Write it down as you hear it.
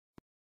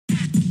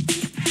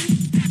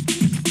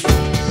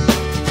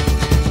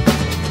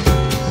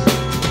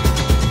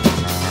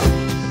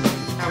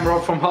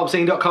from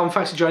HopZine.com.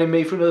 Thanks for joining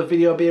me for another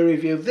video beer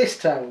review. This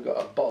time we've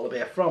got a bottle of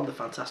beer from the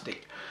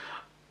fantastic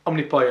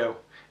Omnipollo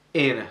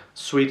in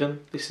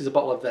Sweden. This is a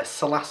bottle of their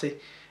Selassie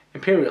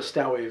Imperial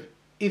Stout with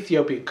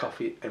Ethiopian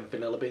coffee and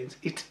vanilla beans.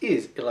 It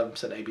is 11%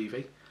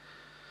 ABV.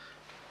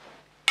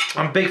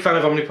 I'm a big fan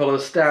of Omnipollo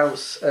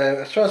Stouts.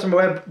 I tried some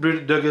web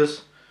brewed at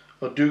Duggars,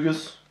 or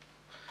Duggars,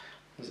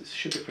 as it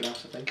should be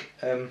pronounced, I think.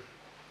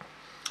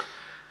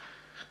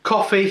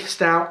 Coffee,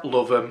 stout,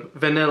 love them.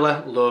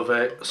 Vanilla, love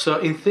it. So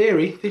in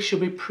theory, this should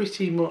be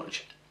pretty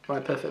much my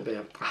perfect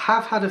beer. I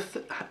have had a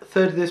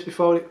third of this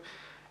before it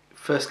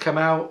first came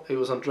out. It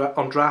was on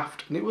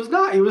draft, and it was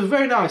nice. It was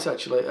very nice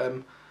actually.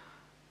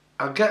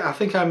 I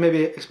think I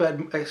maybe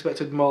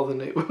expected more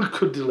than it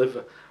could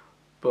deliver,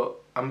 but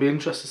I'm be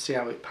interested to see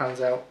how it pans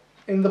out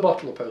in the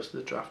bottle opposed to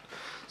the draft.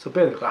 So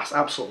beer in the glass,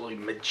 absolutely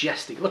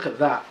majestic. Look at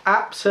that,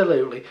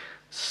 absolutely.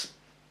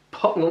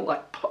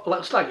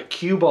 Looks like a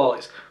cue ball.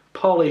 It's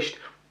polished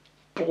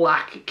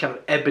black kind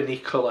of ebony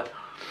colour.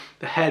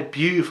 The head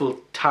beautiful,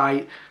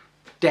 tight,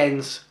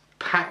 dense,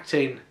 packed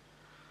in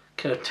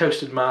kind of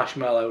toasted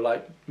marshmallow,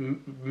 like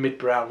mid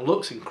brown.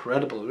 Looks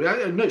incredible.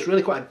 No, it's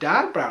really quite a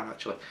dark brown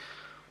actually,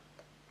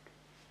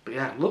 but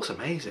yeah, it looks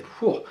amazing.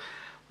 Whew.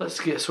 Let's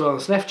get a swirl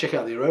and sniff. Check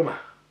out the aroma.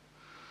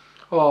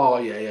 Oh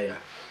yeah.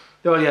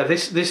 Oh yeah,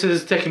 this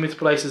is taking me to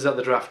places that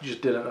the draft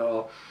just didn't at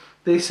all.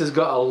 This has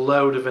got a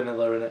load of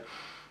vanilla in it.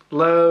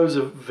 Loads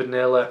of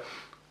vanilla,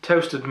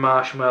 toasted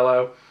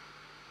marshmallow,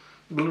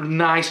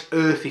 nice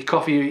earthy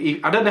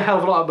coffee. I don't know a hell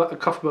of a lot about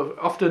coffee, but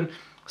often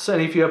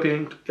certain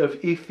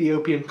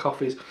Ethiopian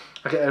coffees,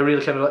 I get a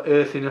really kind of like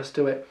earthiness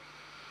to it,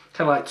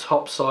 kind of like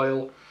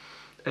topsoil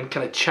and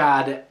kind of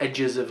charred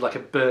edges of like a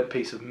burnt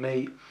piece of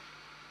meat,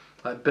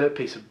 like burnt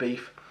piece of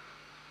beef.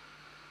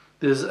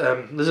 There's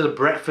a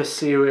breakfast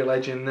cereal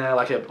edge in there,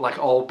 like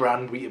all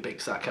brand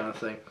Weetabix, that kind of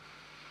thing.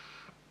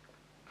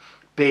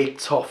 Big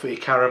toffee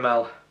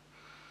caramel.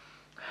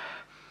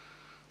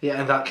 Yeah,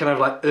 and that kind of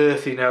like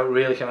earthy note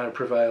really kind of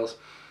prevails.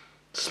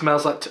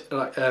 Smells like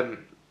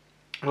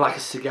a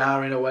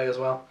cigar in a way as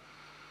well.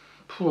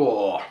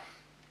 Whoa.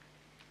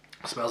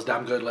 Smells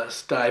damn good.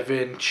 Let's dive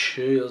in.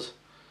 Cheers.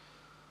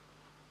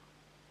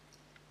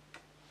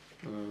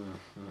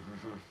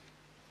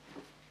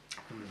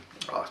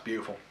 Oh, it's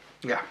beautiful.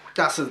 Yeah,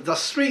 that's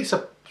streets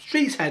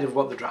head of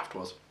what the draft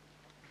was.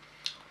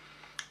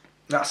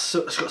 It's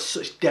got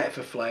such depth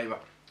of flavour.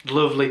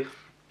 Lovely,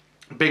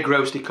 big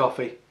roasty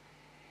coffee.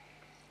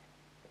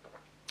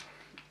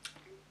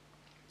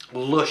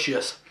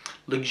 Luscious,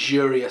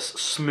 luxurious,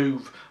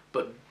 smooth,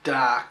 but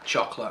dark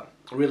chocolate.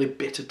 Really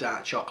bitter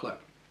dark chocolate.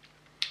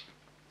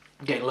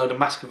 Getting a load of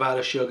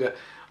muscovado sugar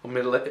on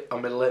my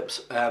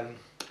lips.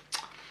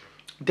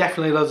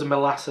 Definitely loads of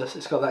molasses.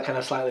 It's got that kind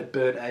of slightly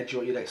burnt edge,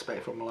 what you'd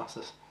expect from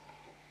molasses.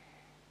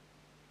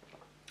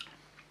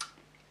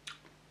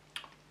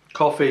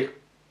 Coffee.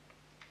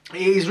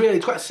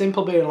 It's quite a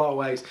simple beer in a lot of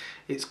ways.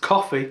 It's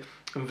coffee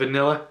and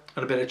vanilla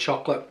and a bit of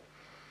chocolate.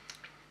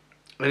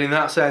 And in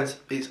that sense,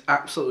 it's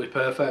absolutely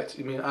perfect.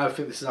 I mean, I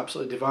think this is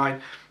absolutely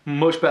divine.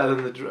 Much better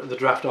than the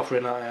draft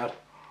offering that I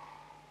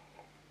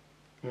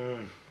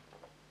had.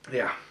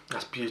 Yeah,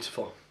 that's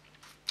beautiful.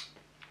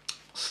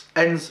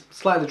 Ends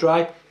slightly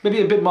dry,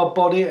 maybe a bit more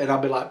body, and I'll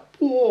be like,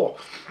 whoa.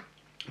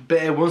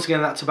 Bitter. Once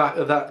again, that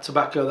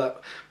tobacco,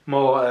 that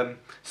more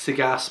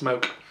cigar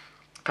smoke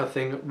kind of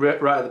thing,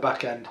 right at the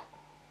back end.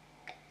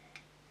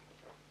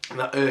 And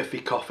that earthy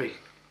coffee.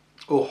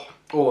 Oh,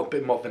 a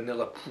bit more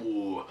vanilla.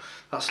 Ooh,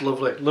 that's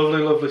lovely.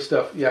 Lovely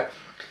stuff. Yeah.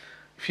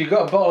 If you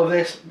got a bottle of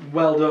this,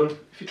 well done.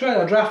 If you tried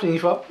it on draft and you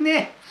thought,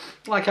 nah,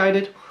 like I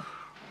did,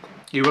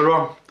 you were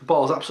wrong. The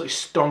bottle's absolutely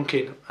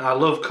stonking. And I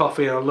love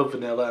coffee and I love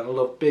vanilla and I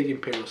love big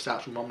Imperial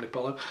Stouts from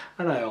Omnipollo.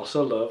 And I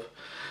also love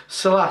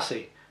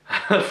Selassie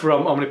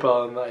from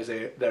Omnipollo, and that is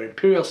their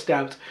Imperial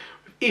Stout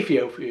with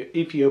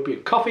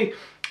Ethiopian coffee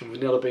and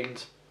vanilla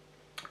beans.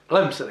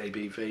 11%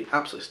 ABV.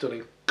 Absolutely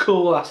stunning.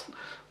 Cool ass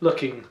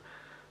looking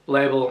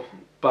label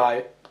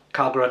by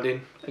Carl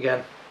Grandin.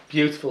 Again,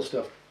 beautiful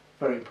stuff.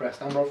 Very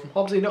impressed. I'm Rob from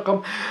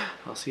HopZine.com.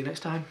 I'll see you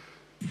next time.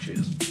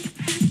 Cheers.